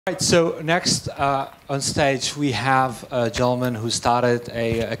Right, so next on stage we have a gentleman who started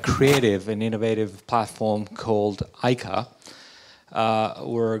a creative and innovative platform called eYeka.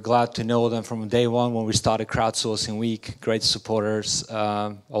 We're glad to know them from day one when we started Crowdsourcing Week. Great supporters,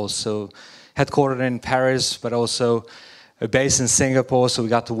 also headquartered in Paris, but also based in Singapore. So we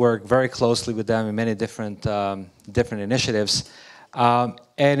got to work very closely with them in many different initiatives.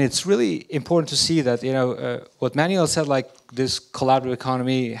 And it's really important to see that, what Manuel said, like this collaborative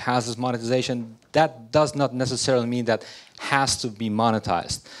economy has this monetization, that does not necessarily mean that has to be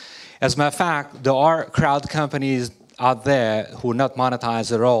monetized. As a matter of fact, there are crowd companies out there who are not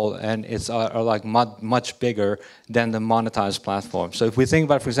monetized at all, and are like much bigger than the monetized platform. So if we think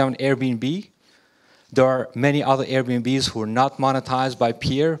about, for example, Airbnb, there are many other Airbnbs who are not monetized by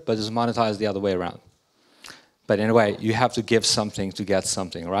peer, but is monetized the other way around. But anyway, you have to give something to get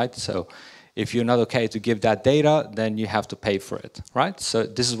something, right? So if you're not okay to give that data, then you have to pay for it, right? So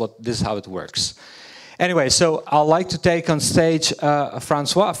this is how it works. Anyway, so I'd like to take on stage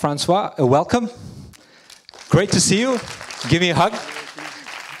François. François, welcome. Great to see you. Give me a hug.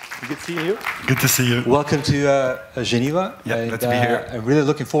 Good to see you. Good to see you. Welcome to Geneva. Yeah, glad to be here. I'm really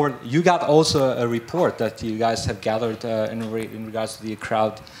looking forward. You got also a report that you guys have gathered in regards to the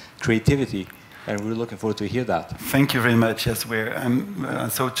crowd creativity. And we're looking forward to hear that. Thank you very much. Yes,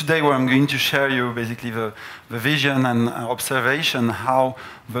 so today I'm going to share you basically the vision and observation how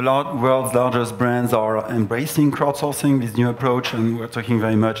the world's largest brands are embracing crowdsourcing, this new approach, and we're talking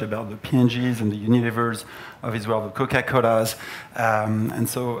very much about the P&Gs and the Unilevers of this world, the Coca-Colas. And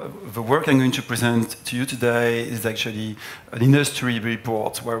so the work I'm going to present to you today is actually an industry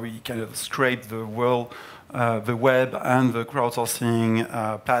report where we kind of scrape the world, the web and the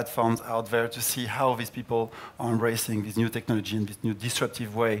crowdsourcing platforms out there to see how these people are embracing this new technology and this new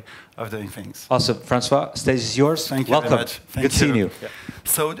disruptive way of doing things. Awesome. François, stage is yours. Thank you Welcome. very much. Good seeing you. Yeah.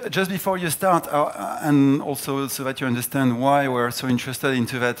 So just before you start, and also so that you understand why we're so interested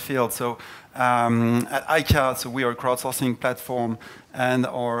into that field. So at eYeka, so we are a crowdsourcing platform, and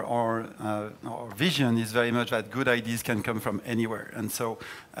our vision is very much that good ideas can come from anywhere. And so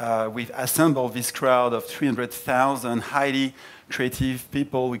we've assembled this crowd of 300,000 highly creative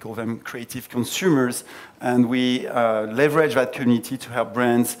people. We call them creative consumers, and we leverage that community to help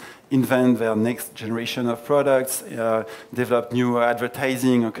brands invent their next generation of products, develop new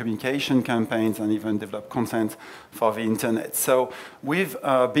advertising or communication campaigns, and even develop content for the internet. So we've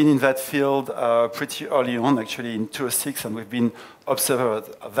been in that field pretty early on, actually in 2006, and we've been observers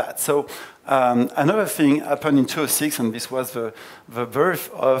of that. So another thing happened in 2006, and this was the birth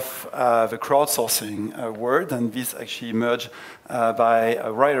of the crowdsourcing word, and this actually emerged by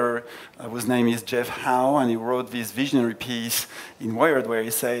a writer whose name is Jeff Howe, and he wrote this visionary piece in Wired where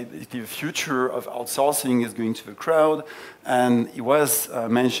he said the future of outsourcing is going to the crowd, and he was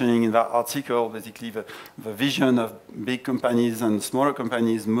mentioning in that article basically the vision of big companies and smaller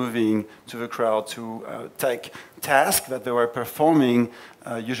companies moving to the crowd to take tasks that they were performing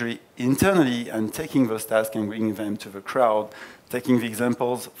usually internally and taking those tasks and bringing them to the crowd. Taking the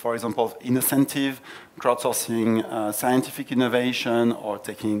examples, for example, of Innocentive, crowdsourcing scientific innovation, or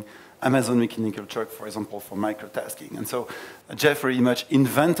taking Amazon Mechanical Turk, for example, for microtasking. And so Jeff very much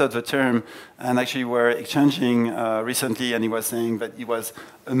invented the term, and actually we're exchanging recently, and he was saying that he was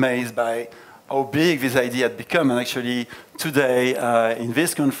amazed by how big this idea had become. And actually today in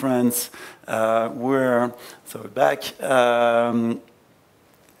this conference, we're, so back,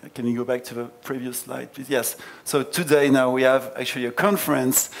 can you go back to the previous slide, please? Yes. So today now we have actually a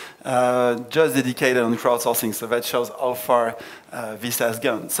conference just dedicated on crowdsourcing. So that shows how far this has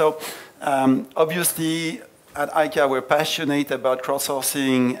gone. So obviously at eYeka we're passionate about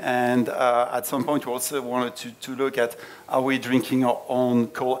crowdsourcing, and at some point we also wanted to look at are we drinking our own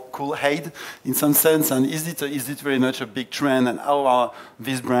Kool-Aid in some sense, and is it very much a big trend, and how are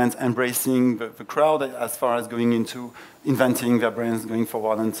these brands embracing the crowd as far as going into inventing their brands going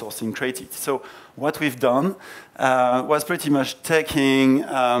forward and sourcing creativity. So what we've done was pretty much taking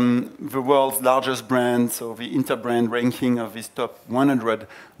the world's largest brands, so the Interbrand ranking of these top 100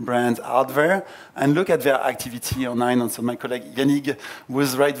 brands out there, and look at their activity online. And so my colleague Yannick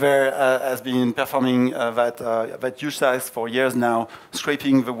was right there, has been performing that huge task for years now,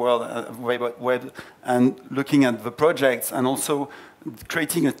 scraping the world web and looking at the projects, and also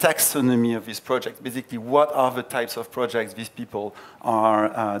creating a taxonomy of these projects. Basically, what are the types of projects these people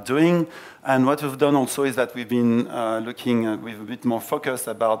are doing? And what we've done also is that we've been looking with a bit more focus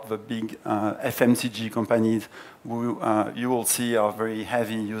about the big FMCG companies who you will see are very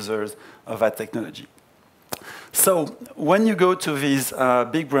heavy users of that technology. So when you go to these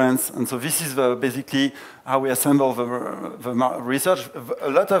big brands, and so this is basically how we assemble the research. A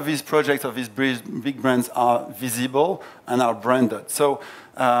lot of these projects of these big brands are visible and are branded. So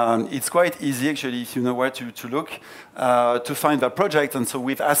it's quite easy, actually, if you know where to look, to find that project. And so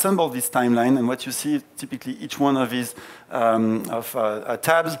we've assembled this timeline, and what you see, typically each one of these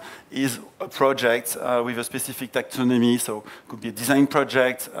tabs is a project with a specific taxonomy. So it could be a design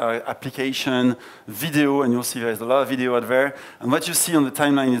project, application, video, and you'll see there's a lot of video out there. And what you see on the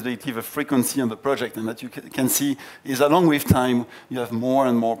timeline is basically the frequency on the project. And what you can see is along with time, you have more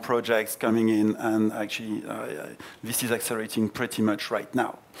and more projects coming in, and actually this is accelerating pretty much right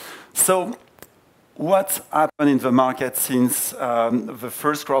now. So what happened in the market since the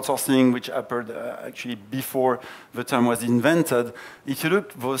first crowdsourcing, which happened actually before the term was invented? If you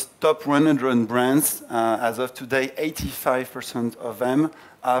look at those top 100 brands, as of today, 85% of them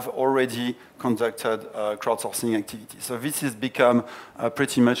have already conducted crowdsourcing activity. So this has become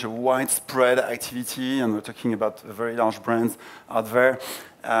pretty much a widespread activity, and we're talking about very large brands out there.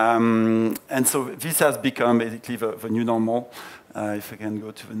 And so this has become basically the new normal. If I can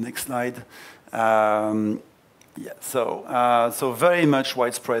go to the next slide. Yeah, so very much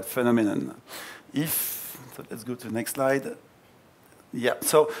widespread phenomenon. So let's go to the next slide. Yeah,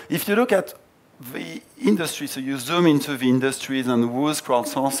 so if you look at the industry, so you zoom into the industries and who's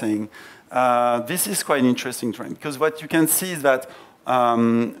crowdsourcing, this is quite an interesting trend, because what you can see is that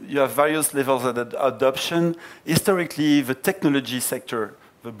you have various levels of adoption. Historically, the technology sector,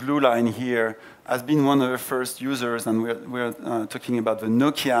 the blue line here, has been one of the first users, and we're talking about the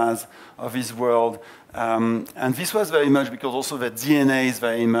Nokias of this world. And this was very much because also the DNA is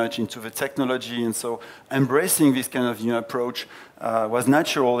very much into the technology, and so embracing this kind of new approach was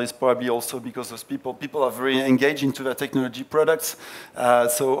natural. Is probably also because those people are very engaged into their technology products.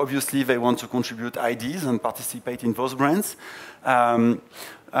 So obviously they want to contribute ideas and participate in those brands.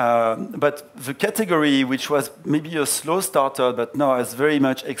 But the category, which was maybe a slow starter, but now has very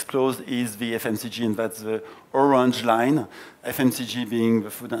much exploded, is the FMCG, and that's the orange line. FMCG being the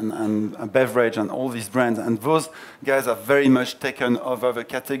food and beverage and all these brands. And those guys have very much taken over the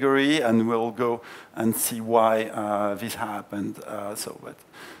category, and we'll go and see why this happened.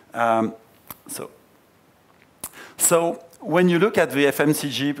 So when you look at the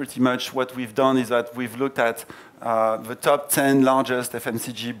FMCG, pretty much what we've done is that we've looked at the top 10 largest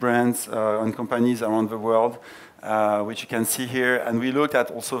FMCG brands and companies around the world, which you can see here. And we looked at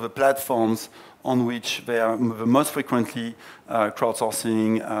also the platforms on which they are the most frequently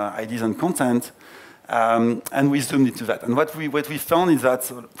crowdsourcing ideas and content. And we zoomed into that. And what we found is that,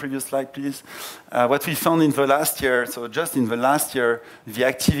 so previous slide, please. What we found in the last year, so just in the last year, the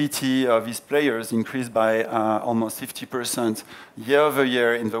activity of these players increased by almost 50% year over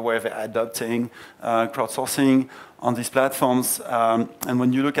year in the way they're adopting crowdsourcing on these platforms. And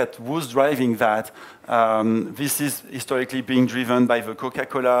when you look at who's driving that, this is historically being driven by the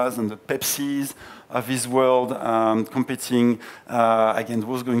Coca-Colas and the Pepsis of this world, competing against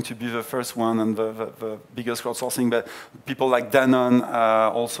who's going to be the first one and the biggest crowdsourcing. But people like Danone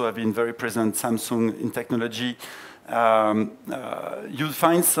also have been very present, Samsung in technology. You'll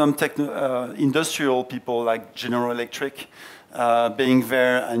find some industrial people like General Electric being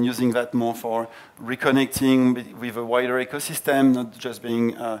there and using that more for reconnecting with a wider ecosystem, not just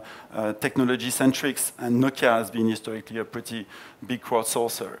being technology-centric. And Nokia has been historically a pretty big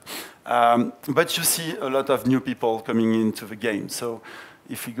crowdsourcer. But you see a lot of new people coming into the game. So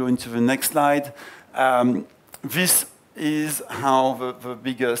if we go into the next slide, this is how the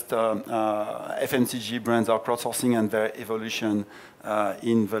biggest FMCG brands are crowdsourcing and their evolution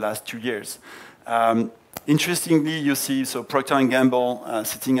in the last 2 years. Interestingly, you see Procter & Gamble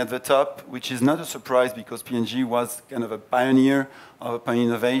sitting at the top, which is not a surprise because P&G was kind of a pioneer of open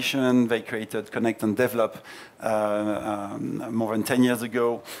innovation. They created Connect and Develop more than 10 years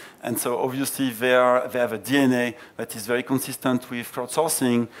ago. And so obviously they have a DNA that is very consistent with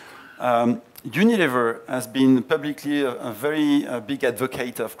crowdsourcing. Unilever has been publicly a very big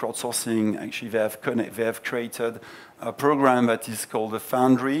advocate of crowdsourcing. Actually, they have created a program that is called the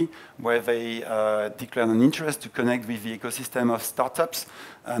Foundry, where they declare an interest to connect with the ecosystem of startups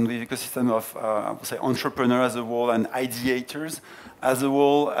and with the ecosystem of, I would say, entrepreneurs as a whole and ideators as a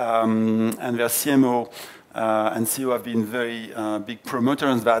whole. And their CMO and CEO have been very big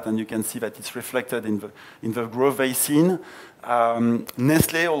promoters of that, and you can see that it's reflected in the growth they've seen.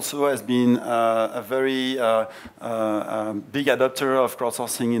 Nestlé also has been a very big adopter of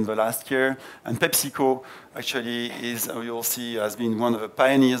crowdsourcing in the last year, and PepsiCo actually is, you'll see, has been one of the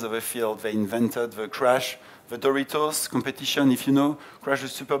pioneers of the field. They invented the Crash, the Doritos competition. If you know Crash the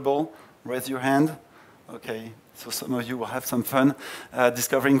Super Bowl, raise your hand. Okay, so some of you will have some fun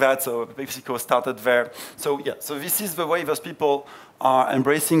discovering that. So PepsiCo started there. So yeah, so this is the way those people are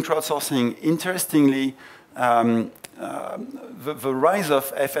embracing crowdsourcing. Interestingly, the rise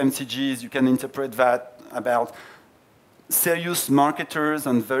of FMCGs, you can interpret that about serious marketers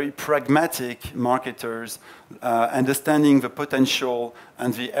and very pragmatic marketers understanding the potential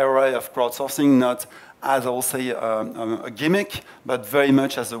and the array of crowdsourcing, not as, I will say, a gimmick, but very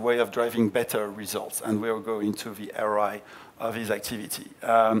much as a way of driving better results. And we'll go into the array of his activity.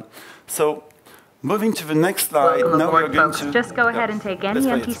 So moving to the next slide. Welcome now aboard, we're going folks. to, Just go ahead and take any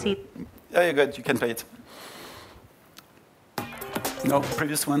empty seat. Yeah, you're good. You can play it. No,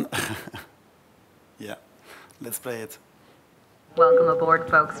 previous one. Yeah, let's play it. Welcome aboard,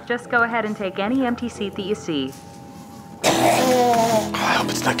 folks. Just go ahead and take any empty seat that you see. I hope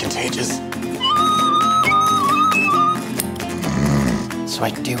it's not contagious. So I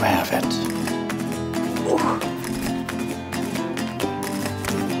do have it.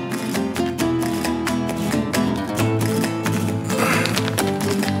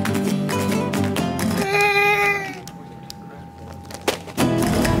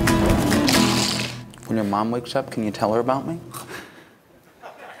 When your mom wakes up, can you tell her about me?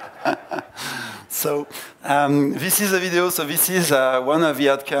 So this is a video. So this is one of the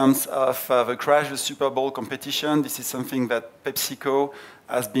outcomes of the Crash the Super Bowl competition. This is something that PepsiCo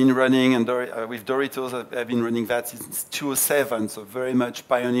has been running, and with Doritos, have been running that since 2007, so very much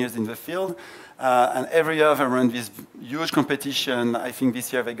pioneers in the field. And every year they run this huge competition. I think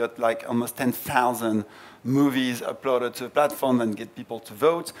this year they got like almost 10,000 movies uploaded to the platform and get people to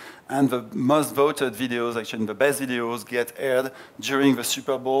vote. And the most voted videos, actually the best videos, get aired during the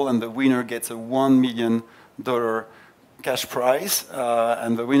Super Bowl, and the winner gets a $1 million cash prize.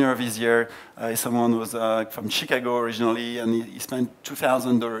 And the winner of this year is someone who was from Chicago originally, and he spent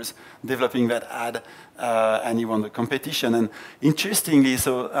 $2,000 developing that ad, and he won the competition. And interestingly,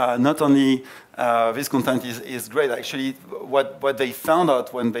 so not only this content is great, actually, what they found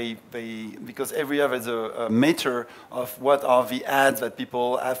out when because every year there's a meter of what are the ads that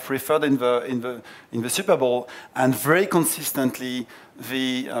people have preferred in the Super Bowl, and very consistently,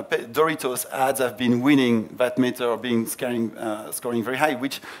 the Doritos ads have been winning that meter, or being scoring very high,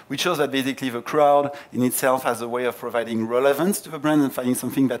 which shows that basically the crowd in itself has a way of providing relevance to the brand and finding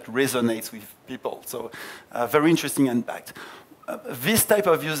something that resonates with people. So very interesting impact. This type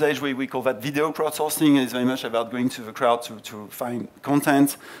of usage, we call that video crowdsourcing, is very much about going to the crowd to find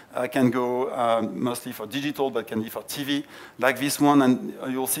content. Can go mostly for digital, but can be for TV, like this one. And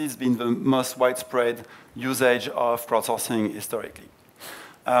you'll see it's been the most widespread usage of crowdsourcing historically.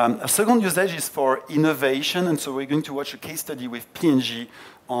 A second usage is for innovation, and so we're going to watch a case study with P&G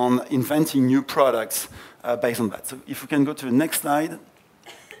on inventing new products based on that. So if we can go to the next slide.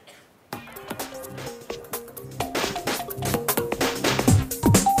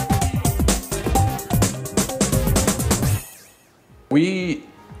 We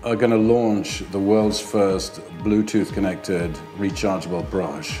are going to launch the world's first Bluetooth-connected rechargeable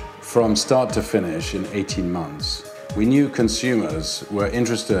brush from start to finish in 18 months. We knew consumers were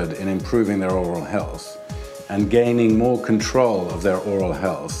interested in improving their oral health and gaining more control of their oral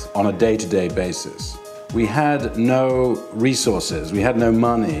health on a day-to-day basis. We had no resources, we had no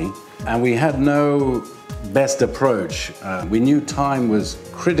money, and we had no best approach. We knew time was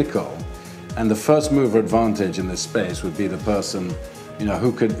critical, and the first mover advantage in this space would be the person,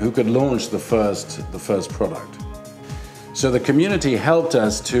 who could launch the first product. So the community helped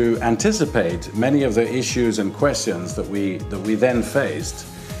us to anticipate many of the issues and questions that we then faced,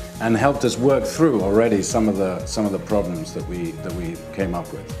 and helped us work through already some of the problems that we came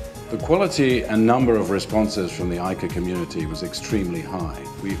up with. The quality and number of responses from the eYeka community was extremely high.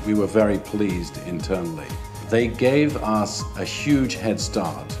 We were very pleased internally. They gave us a huge head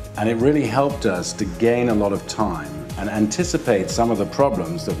start, and it really helped us to gain a lot of time and anticipate some of the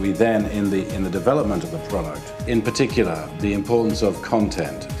problems that we then, in the development of the product, in particular, the importance of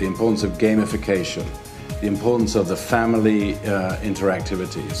content, the importance of gamification, the importance of the family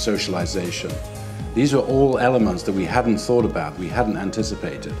interactivity, socialization. These were all elements that we hadn't thought about, we hadn't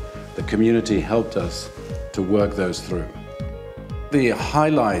anticipated. The community helped us to work those through. The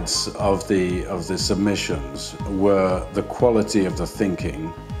highlights of the submissions were the quality of the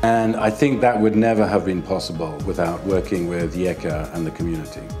thinking, and I think that would never have been possible without working with eYeka and the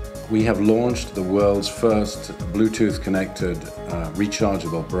community. We have launched the world's first Bluetooth-connected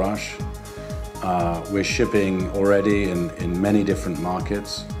rechargeable brush. We're shipping already in many different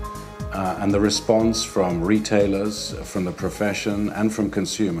markets, and the response from retailers, from the profession, and from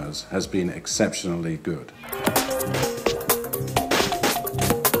consumers has been exceptionally good.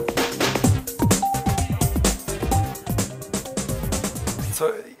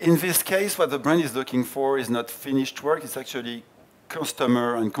 In this case, what the brand is looking for is not finished work, it's actually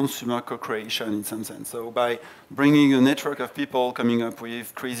customer and consumer co-creation in some sense. So by bringing a network of people coming up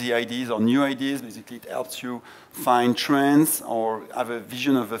with crazy ideas or new ideas, basically it helps you find trends or have a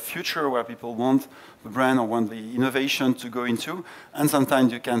vision of a future where people want the brand or want the innovation to go into, and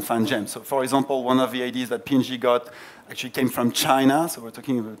sometimes you can find gems. So for example, one of the ideas that P&G got actually came from China, so we're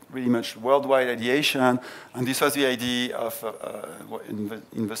talking about really much worldwide ideation, and this was the idea of,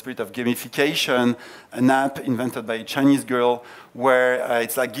 in the spirit of gamification, an app invented by a Chinese girl where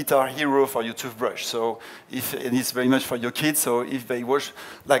it's like Guitar Hero for your toothbrush. So if it is very much for your kids, so if they wash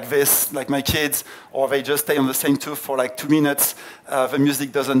like this, like my kids, or they just stay on the same tooth for like 2 minutes, the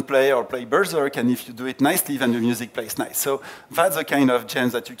music doesn't play or play berserk, and if you do it nicely, then the music plays nice. So that's the kind of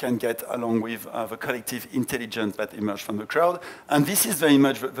gems that you can get along with the collective intelligence that emerged from the crowd. And this is very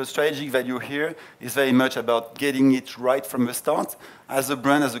much, the strategic value here is very much about getting it right from the start. As a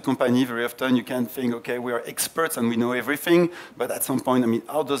brand, as a company, very often you can think, okay, we are experts and we know everything, but at some point, I mean,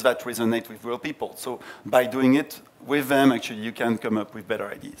 how does that resonate with real people? So by doing it with them, actually, you can come up with better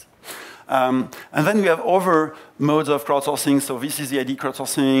ideas. And then we have other modes of crowdsourcing. So this is the ID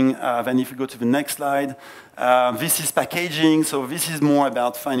crowdsourcing. Then if we go to the next slide, this is packaging. So this is more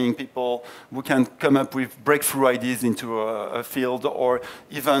about finding people who can come up with breakthrough ideas into a field, or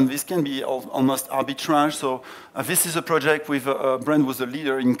even this can be almost arbitrage. So this is a project with a brand who was a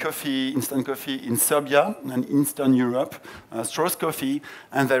leader in coffee, instant coffee in Serbia and Eastern Europe, Strauss Coffee,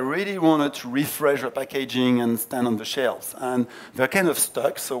 and they really wanted to refresh the packaging and stand on the shelves. And they're kind of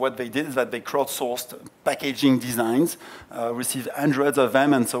stuck. So what they did is that they crowdsourced packaging designs, received hundreds of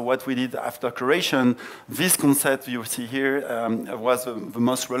them, and so what we did after curation, this concept you see here was the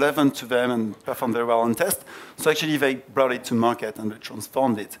most relevant to them and performed very well on test. So actually they brought it to market and they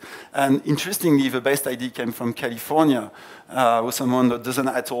transformed it. And interestingly, the best idea came from California, with someone that doesn't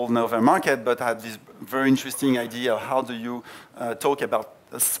at all know their market, but had this very interesting idea of how do you talk about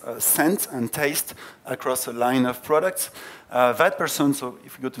scent and taste across a line of products. That person, so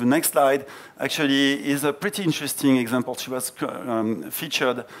if we go to the next slide, actually is a pretty interesting example. She was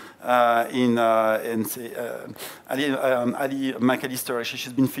featured in Ali McAllister. Actually,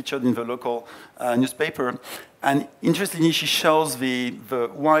 she's been featured in the local newspaper. And interestingly, she shows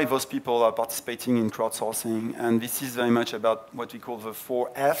why those people are participating in crowdsourcing. And this is very much about what we call the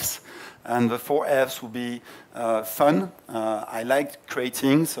 4 Fs. And the 4 Fs will be fun. I like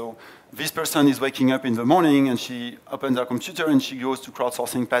creating. So this person is waking up in the morning and she opens her computer and she goes to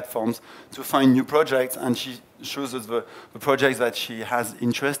crowdsourcing platforms to find new projects, and she shows us the projects that she has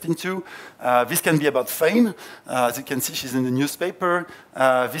interest into. This can be about fame. As you can see, she's in the newspaper.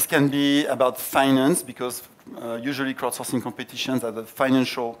 This can be about finance, because usually crowdsourcing competitions have a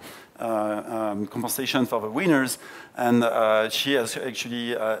financial compensation for the winners, and she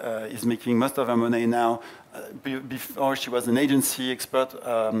actually is making most of her money now. Before she was an agency expert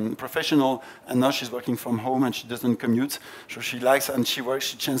professional, and now she's working from home and she doesn't commute. So she likes, and she works,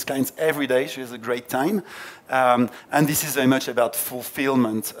 she changes clients every day. She has a great time. And this is very much about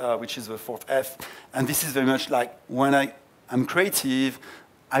fulfillment, which is the 4th F. And this is very much like when I'm creative,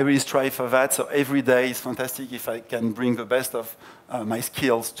 I really strive for that. So every day is fantastic if I can bring the best of my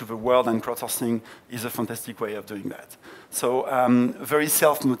skills to the world, and crowdsourcing is a fantastic way of doing that. So very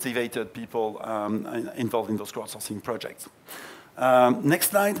self-motivated people involved in those crowdsourcing projects. Next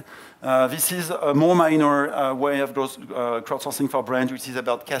slide. This is a more minor way of crowdsourcing for brands, which is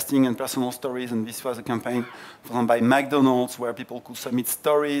about casting and personal stories. And this was a campaign done by McDonald's, where people could submit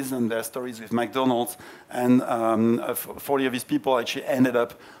stories and their stories with McDonald's. And 40 of these people actually ended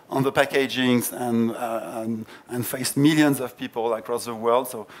up on the packagings and faced millions of people across the world.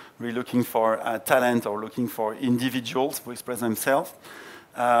 So really looking for talent or looking for individuals who express themselves.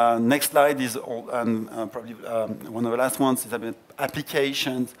 Next slide is probably one of the last ones, is about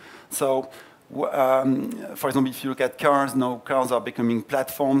applications. So, for example, if you look at cars, now cars are becoming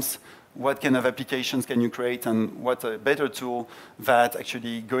platforms. What kind of applications can you create, and what a better tool that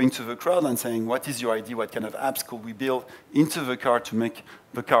actually going to the crowd and saying, what is your idea, what kind of apps could we build into the car to make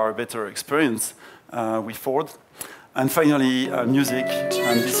the car a better experience with Ford. And finally, music,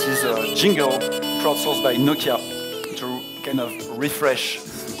 and this is a jingle crowdsourced by Nokia to kind of refresh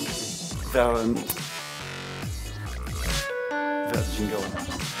their jingle.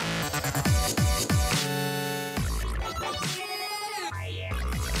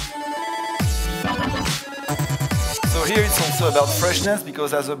 So So here it's also about freshness,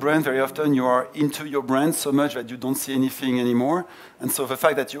 because as a brand, very often you are into your brand so much that you don't see anything anymore. And so the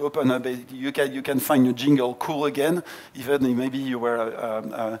fact that you open up, you can find your jingle cool again, even maybe you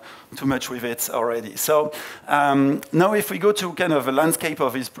were too much with it already. So now if we go to kind of a landscape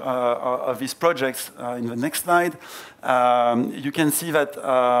of these projects in the next slide, you can see that,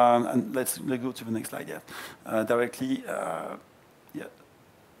 and let's go to the next slide, yeah, directly, yeah,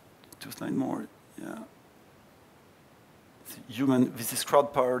 2 slides more, yeah. Human, this is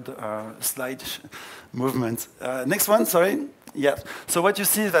crowd-powered slide movement. Next one, sorry. Yes. So what you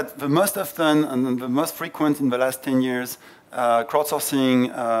see is that the most often and the most frequent in the last 10 years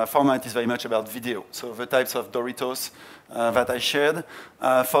crowdsourcing format is very much about video. So the types of Doritos that I shared,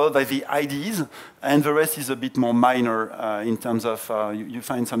 followed by the IDs, and the rest is a bit more minor in terms of you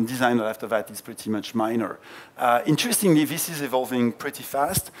find some design, but after that is pretty much minor. Interestingly, this is evolving pretty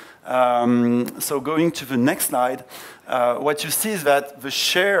fast. So going to the next slide, what you see is that the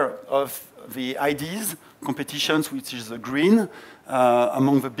share of the IDs competitions, which is the green,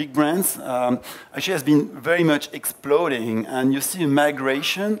 among the big brands, actually has been very much exploding. And you see a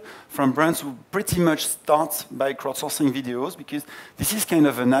migration from brands who pretty much start by crowdsourcing videos, because this is kind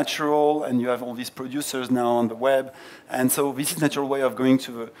of a natural, and you have all these producers now on the web. And so this is a natural way of going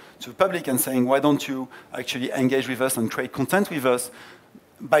to the public and saying, why don't you actually engage with us and create content with us?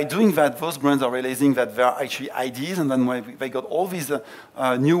 By doing that, those brands are realizing that there are actually IDs, and then when they got all these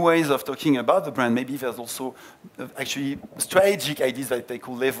new ways of talking about the brand, maybe there's also actually strategic ideas that they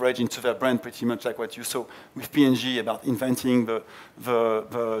could leverage into their brand, pretty much like what you saw with P&G about inventing the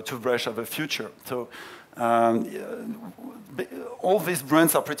toothbrush of the future. So all these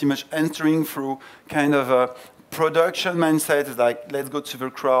brands are pretty much entering through kind of a production mindset, is like, let's go to the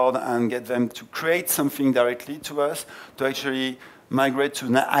crowd and get them to create something directly to us, to actually migrate to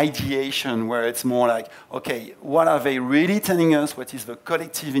an ideation where it's more like, okay, what are they really telling us? What is the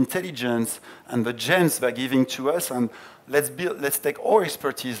collective intelligence and the gems they're giving to us? And let's take our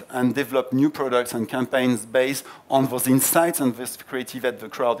expertise and develop new products and campaigns based on those insights and this creativity that the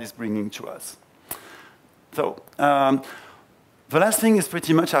crowd is bringing to us. So the last thing is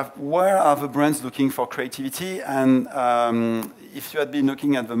pretty much where are the brands looking for creativity? And if you had been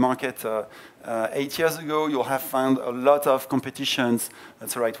looking at the market 8 years ago, you'll have found a lot of competitions,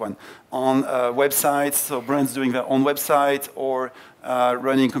 that's the right one, on websites, so brands doing their own website or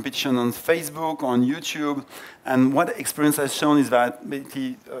running competition on Facebook, on YouTube. And what experience has shown is that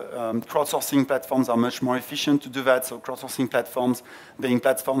basically crowdsourcing platforms are much more efficient to do that. So crowdsourcing platforms being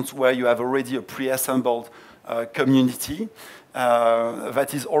platforms where you have already a pre-assembled community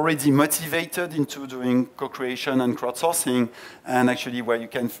that is already motivated into doing co-creation and crowdsourcing, and actually where you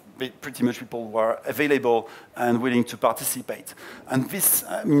can be pretty much people who are available and willing to participate. And this,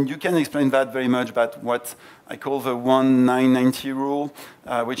 I mean, you can explain that very much about what I call the 1-9-90 rule,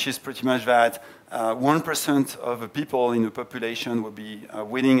 which is pretty much that 1% of the people in the population will be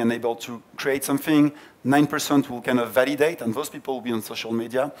willing and able to create something, 9% will kind of validate, and those people will be on social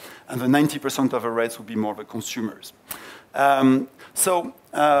media, and the 90% of the rest will be more the consumers. Let's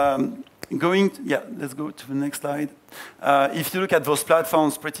go to the next slide. If you look at those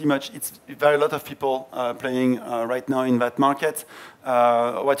platforms, pretty much there are a lot of people playing right now in that market.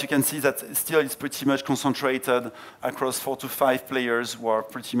 What you can see is that still it's pretty much concentrated across 4 to 5 players who are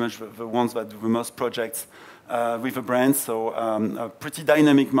pretty much the ones that do the most projects with the brands. So a pretty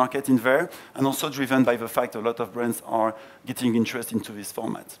dynamic market in there, and also driven by the fact a lot of brands are getting interest into this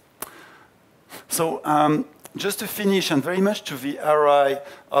format. So just to finish, and very much to the ROI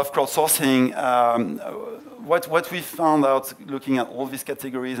of crowdsourcing, what we found out looking at all these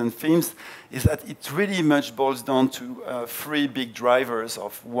categories and themes is that it really much boils down to 3 big drivers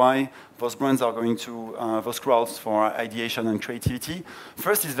of why those brands are going to those crowds for ideation and creativity.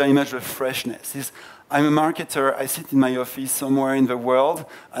 First is very much the freshness. I'm a marketer, I sit in my office somewhere in the world,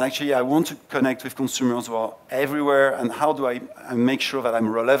 and actually I want to connect with consumers who are everywhere, and how do I make sure that I'm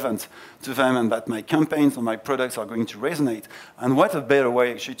relevant to them and that my campaigns or my products are going to resonate? And what a better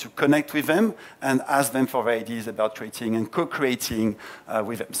way actually to connect with them and ask them for their ideas about creating and co-creating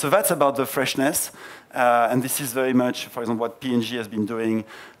with them. So that's about the freshness. And this is very much, for example, what P&G has been doing.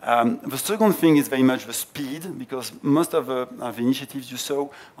 The second thing is very much the speed, because most of the initiatives you saw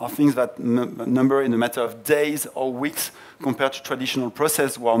are things that number in a matter of days or weeks compared to traditional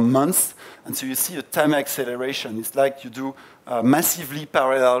process were months. And so you see a time acceleration. It's like you do massively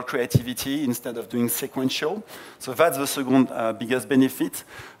parallel creativity instead of doing sequential. So that's the second biggest benefit.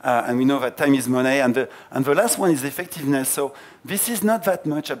 And we know that time is money. And the last one is effectiveness. So this is not that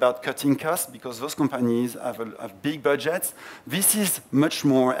much about cutting costs, because those companies have big budgets. This is much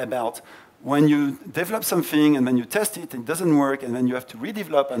more about when you develop something and then you test it, and it doesn't work, and then you have to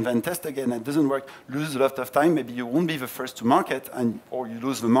redevelop and then test again, and it doesn't work, lose a lot of time. Maybe you won't be the first to market, or you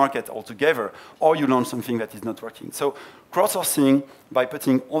lose the market altogether, or you launch something that is not working. So crowdsourcing, by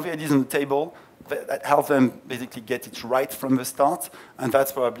putting all the ideas on the table, that helps them basically get it right from the start, and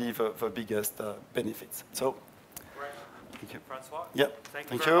that's probably the biggest benefits. So, thank you. François? Yep.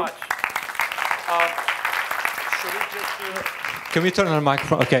 Thank you very much. Should we just Can we turn on the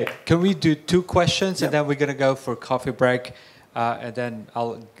microphone? Okay. Can we do 2 questions, and then we're going to go for a coffee break, and then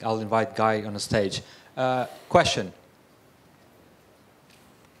I'll invite Guy on the stage. Question?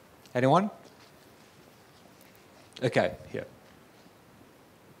 Anyone? Okay, here.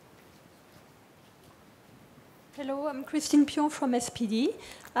 Hello, I'm Christine Pion from SPD.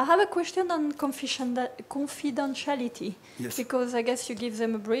 I have a question on confidentiality. Yes. Because I guess you give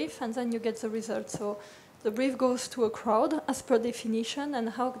them a brief and then you get the result. So the brief goes to a crowd as per definition, and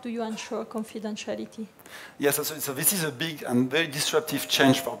how do you ensure confidentiality? Yes, so this is a big and very disruptive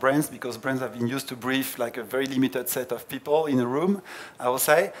change for brands, because brands have been used to brief like a very limited set of people in a room, I will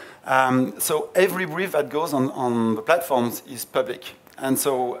say. So every brief that goes on the platforms is public. And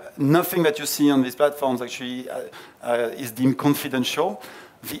so nothing that you see on these platforms actually is deemed confidential.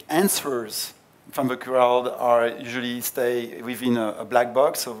 The answers from the crowd are usually stay within a black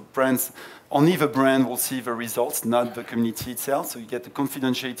box. So brands, only the brand will see the results, not the community itself. So you get the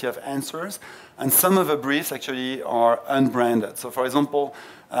confidentiality of answers. And some of the briefs actually are unbranded. So for example,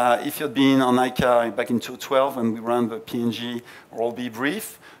 if you'd been on eYeka back in 2012 and we ran the P&G or All-B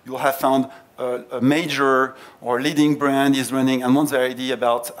brief, you'll have found a major or leading brand is running and wants their idea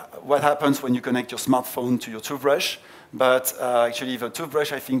about what happens when you connect your smartphone to your toothbrush. But actually, the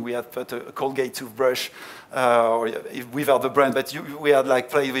toothbrush, I think we had put a Colgate toothbrush without the brand, but we had like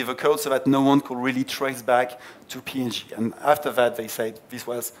played with the code so that no one could really trace back to P&G. And after that, they said this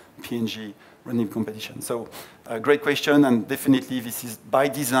was P&G running competition. So great question, and definitely this is by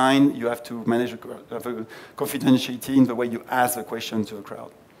design. You have to manage the confidentiality in the way you ask the question to a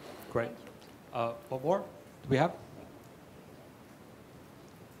crowd. Great. One more? Do we have?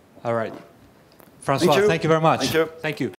 All right. François, thank you very much. Thank you. Thank you.